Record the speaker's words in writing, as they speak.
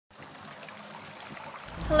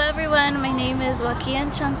Hello everyone, my name is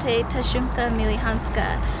Chante Tashunka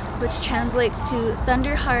Milihanska, which translates to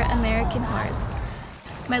Thunderheart American Horse.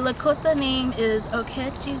 My Lakota name is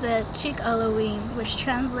Okechizet Chik Alaween, which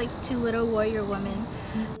translates to Little Warrior Woman.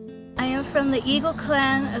 I am from the Eagle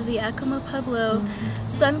Clan of the Acoma Pueblo,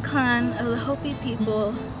 Sun Clan of the Hopi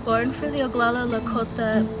people, born for the Oglala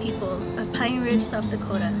Lakota people of Pine Ridge, South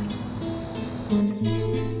Dakota.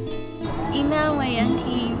 Ina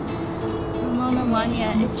Wayankin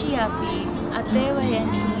Monawanya Ichiapi, Atewa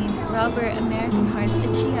Yankin, Robert American Horse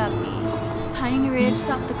Ichiapi, Pine Ridge,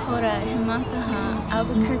 South Dakota, Himantaha,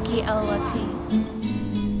 Albuquerque, Alawati.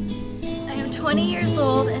 I am 20 years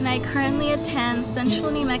old and I currently attend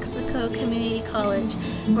Central New Mexico Community College,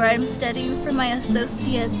 where I'm studying for my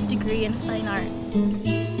associate's degree in fine arts.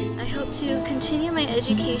 I hope to continue my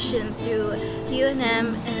education through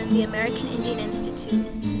UNM and the American Indian Institute.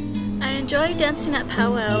 I enjoy dancing at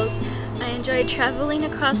powwows. I enjoy traveling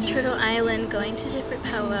across Turtle Island, going to different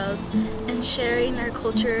powwows, and sharing our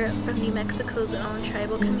culture from New Mexico's own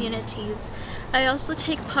tribal communities. I also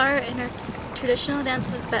take part in our traditional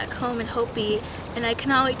dances back home in Hopi, and I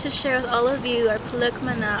cannot wait to share with all of you our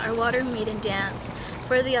Palukmana, our water maiden dance,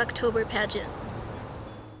 for the October pageant.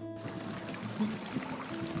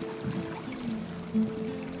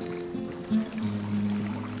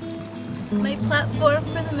 My platform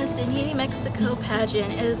for the Miss Indian New Mexico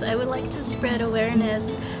pageant is I would like to spread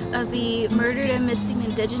awareness of the murdered and missing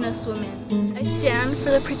Indigenous women. I stand for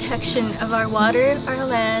the protection of our water, our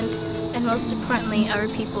land, and most importantly, our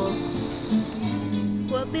people.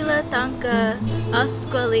 Wapila tanka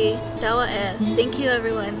askwali dawa'e. Thank you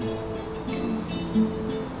everyone.